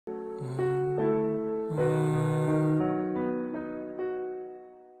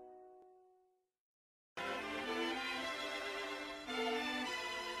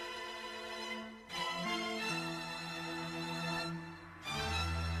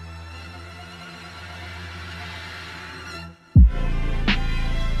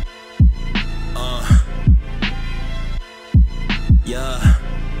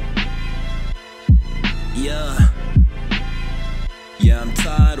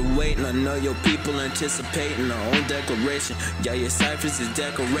gotta wait, and I know your people anticipating our own declaration. Yeah, your ciphers is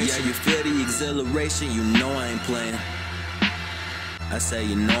decoration. Yeah, you feel the exhilaration. You know I ain't playing. I say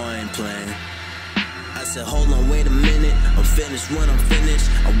you know I ain't playing. I said, hold on, wait a minute. I'm finished when I'm finished.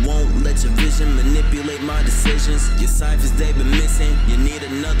 I won't let your vision manipulate my decisions. Your ciphers, they've been missing. You need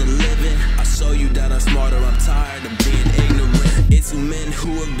another living. I show you that I'm smarter. I'm tired of being ignorant. It's men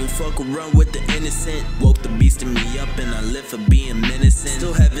who have been fucking around with the innocent. Woke the beast in me up and I live for being menacing.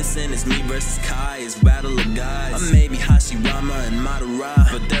 Still heaven sent, it's me versus Kai. It's battle of guys. I may be Hashirama and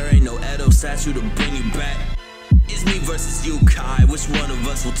Madara, but there ain't no Edo statue to bring you back. It's me versus you, Kai. Which one of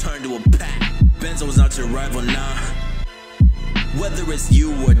us will turn to a pack? Benzo's not your rival, nah. Whether it's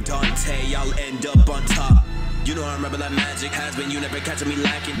you or Dante, y'all end up on top. You know I remember that magic has been, you never catching me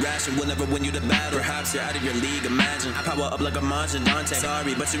lacking. Ration will never win you the battle. Perhaps you're out of your league, imagine. I power up like a Manja Dante.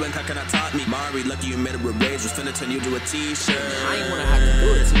 Sorry, but you ain't kinda taught me. Mari, lucky you made it with rage. Was finna turn you to a t-shirt. I ain't wanna have to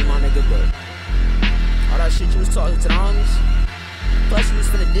do it to you, my nigga, but all that shit you was talking to the homies, plus you was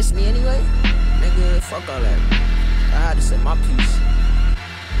finna diss me anyway. Nigga, fuck all that. I had to say my piece.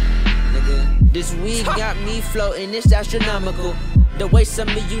 Nigga, this weed got me floating, it's astronomical. The way some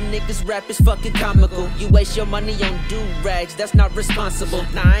of you niggas rap is fucking comical. You waste your money on do-rags, that's not responsible.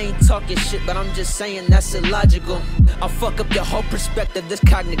 Nah, I ain't talking shit, but I'm just saying that's illogical. I'll fuck up your whole perspective, this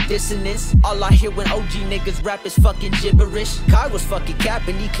cognitive dissonance. All I hear when OG niggas rap is fucking gibberish. Kai was fucking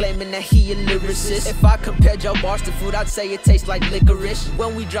capping, he claiming that he a lyricist. If I compared your bars to food, I'd say it tastes like licorice.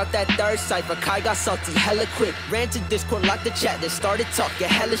 When we dropped that third cypher, Kai got salty hella quick. Ran to Discord, locked the chat, then started talking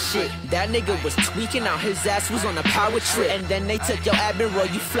hella shit. That nigga was tweaking out, his ass was on a power trip. And then they took your admiral,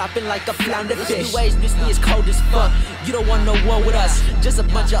 you flopping like a flounder fish. Ways miss me is cold as fuck. You don't want no war with us, just a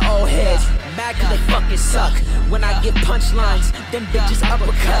bunch of old heads. Mad cause they fucking suck. When I get punchlines, them bitches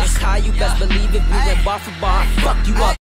uppercuts. Kai, you best believe if we went bar for bar, fuck you up.